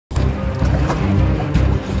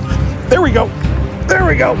we go. There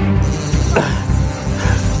we go.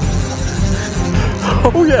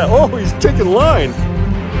 Oh yeah, oh, he's taking line.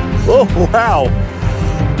 Oh wow,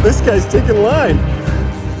 this guy's taking line.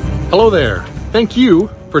 Hello there. Thank you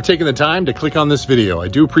for taking the time to click on this video. I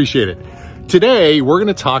do appreciate it. Today, we're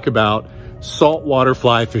gonna talk about saltwater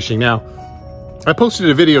fly fishing. Now, I posted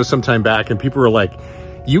a video sometime back and people were like,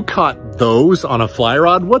 you caught those on a fly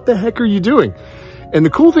rod? What the heck are you doing? And the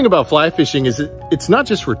cool thing about fly fishing is it's not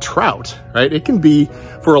just for trout, right? It can be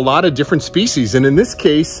for a lot of different species. And in this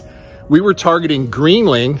case, we were targeting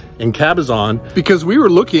greenling and cabezon because we were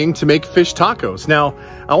looking to make fish tacos. Now,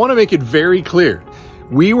 I wanna make it very clear.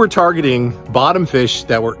 We were targeting bottom fish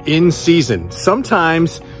that were in season.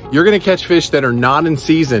 Sometimes you're gonna catch fish that are not in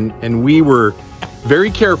season, and we were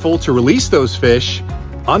very careful to release those fish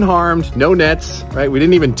unharmed, no nets, right? We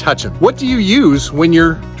didn't even touch them. What do you use when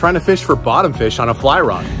you're trying to fish for bottom fish on a fly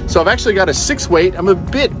rod? So I've actually got a 6-weight. I'm a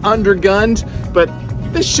bit undergunned, but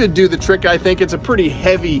this should do the trick, I think. It's a pretty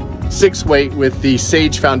heavy 6-weight with the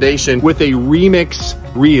Sage Foundation with a remix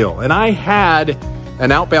reel. And I had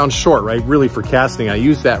an outbound short, right? Really for casting. I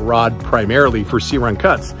use that rod primarily for sea run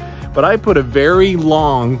cuts, but I put a very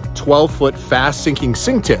long 12-foot fast sinking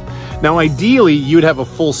sink tip. Now, ideally you'd have a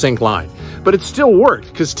full sink line, but it still worked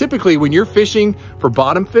because typically when you're fishing for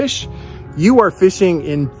bottom fish, you are fishing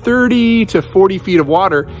in 30 to 40 feet of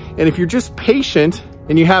water. And if you're just patient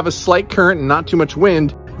and you have a slight current and not too much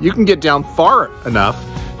wind, you can get down far enough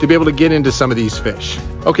to be able to get into some of these fish.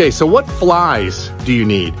 Okay, so what flies do you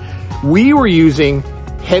need? We were using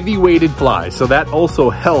heavy weighted flies, so that also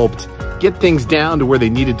helped get things down to where they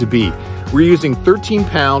needed to be. We're using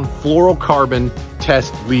 13-pound fluorocarbon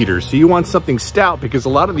test leaders. So you want something stout because a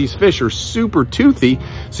lot of these fish are super toothy,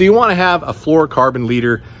 so you want to have a fluorocarbon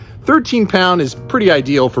leader. 13-pound is pretty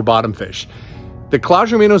ideal for bottom fish. The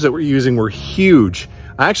Clouser minnows that we're using were huge.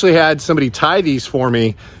 I actually had somebody tie these for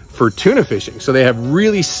me for tuna fishing. So they have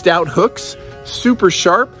really stout hooks, super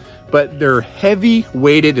sharp, but they're heavy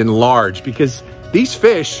weighted and large because these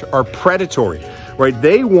fish are predatory, right?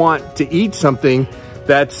 They want to eat something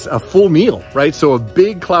that's a full meal, right? So a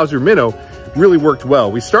big Clouser minnow really worked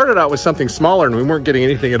well. We started out with something smaller and we weren't getting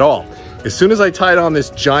anything at all. As soon as I tied on this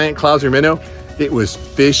giant Clouser minnow, it was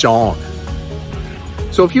fish on.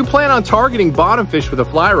 So if you plan on targeting bottom fish with a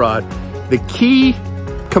fly rod, the key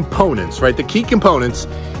components, right? The key components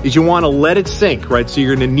is you want to let it sink, right? So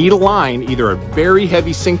you're going to need a line, either a very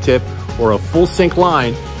heavy sink tip or a full sink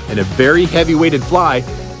line and a very heavy weighted fly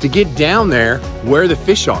to get down there where the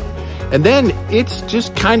fish are. And then it's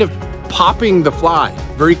just kind of popping the fly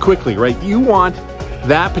very quickly, right? You want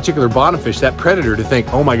that particular bottom fish, that predator, to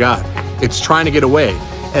think, oh my God, it's trying to get away.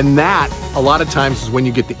 And that, a lot of times, is when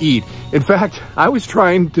you get to eat. In fact, I was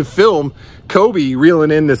trying to film Kobe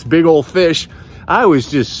reeling in this big old fish. I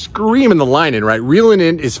was just screaming the line in, right? Reeling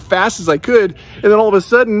in as fast as I could. And then all of a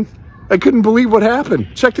sudden, I couldn't believe what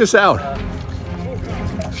happened. Check this out.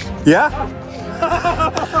 Yeah?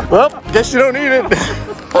 Well, guess you don't need it.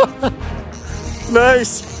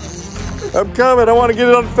 Nice. I'm coming. I want to get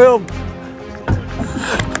it on film.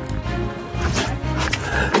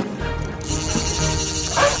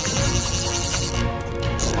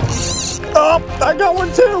 Oh, I got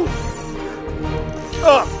one too.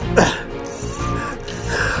 Oh.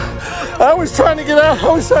 I was trying to get out.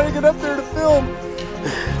 I was trying to get up there to film.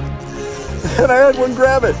 And I had one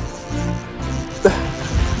grab it.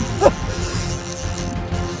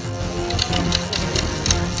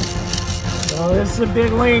 Oh, this is a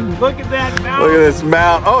big ling. Look at that mount. Look at this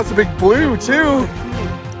mount. Oh, it's a big blue too.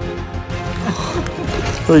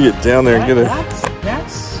 Let me get down there and get it.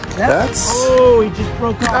 That's. Oh, he just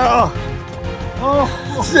broke off. Oh,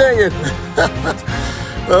 dang it.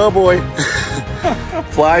 Oh boy.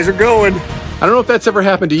 Flies are going. I don't know if that's ever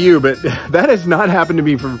happened to you, but that has not happened to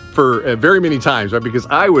me for very many times, right? Because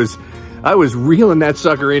I was reeling that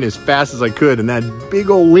sucker in as fast as I could, and that big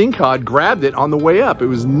old lingcod grabbed it on the way up. It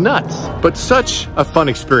was nuts, but such a fun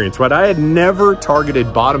experience, right? I had never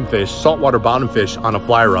targeted bottom fish, saltwater bottom fish on a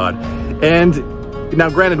fly rod. And now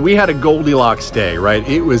granted, we had a Goldilocks day, right?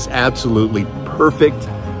 It was absolutely perfect,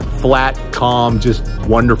 flat, calm, just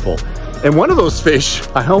wonderful. And one of those fish,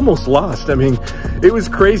 I almost lost. I mean, it was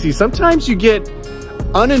crazy. Sometimes you get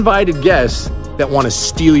uninvited guests that want to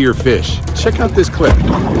steal your fish. Check out this clip.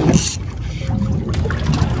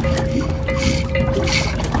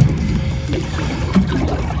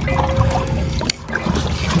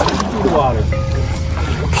 Water.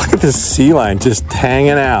 Look at this sea lion just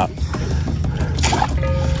hanging out.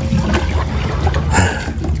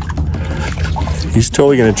 He's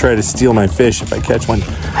totally gonna try to steal my fish if I catch one.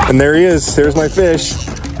 And there he is, there's my fish.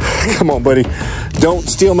 Come on, buddy. Don't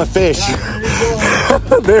steal my fish.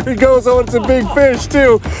 There he goes. Oh, it's a big fish,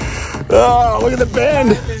 too. Oh, look at the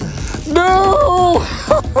bend. No!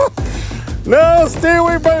 No, stay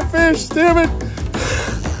away from my fish. Damn it.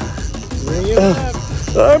 Bring it up.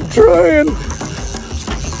 I'm trying.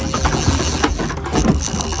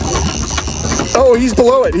 Oh, he's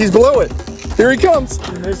below it. He's below it. Here he comes.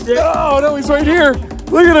 Missed it? Oh, no, he's right here.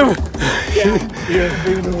 Look at him. Yeah,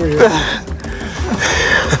 bring it over here.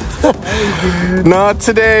 Not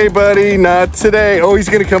today, buddy. Not today. Oh, he's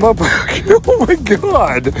going to come up. Oh, my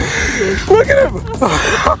God. Look at him.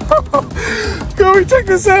 Go, check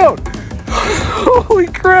this out. Holy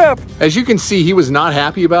crap. As you can see, he was not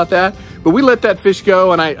happy about that, but we let that fish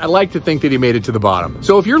go, and I like to think that he made it to the bottom.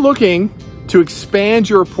 So if you're looking to expand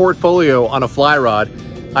your portfolio on a fly rod,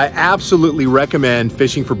 I absolutely recommend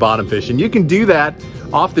fishing for bottom fish. And you can do that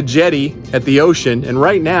off the jetty at the ocean. And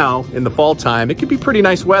right now, in the fall time, it could be pretty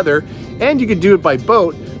nice weather, and you could do it by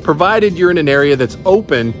boat, provided you're in an area that's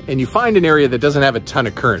open and you find an area that doesn't have a ton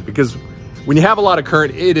of current. Because when you have a lot of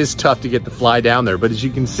current, it is tough to get the fly down there. But as you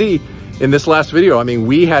can see in this last video, I mean,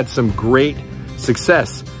 we had some great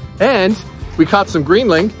success. And we caught some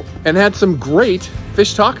greenling and had some great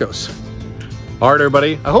fish tacos. All right,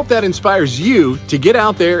 everybody, I hope that inspires you to get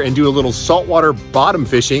out there and do a little saltwater bottom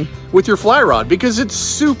fishing with your fly rod, because it's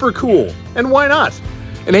super cool. And why not?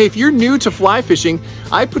 And hey, if you're new to fly fishing,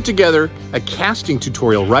 I put together a casting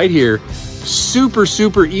tutorial right here. Super,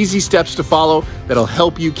 super easy steps to follow that'll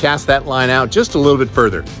help you cast that line out just a little bit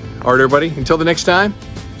further. All right, everybody, until the next time,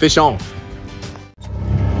 fish on.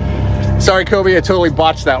 Sorry, Kobe, I totally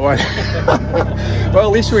botched that one. Well,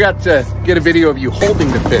 at least we got to get a video of you holding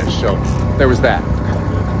the fish, so there was that.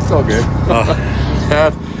 It's all good.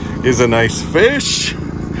 That is a nice fish.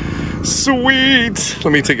 Sweet.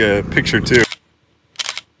 Let me take a picture too.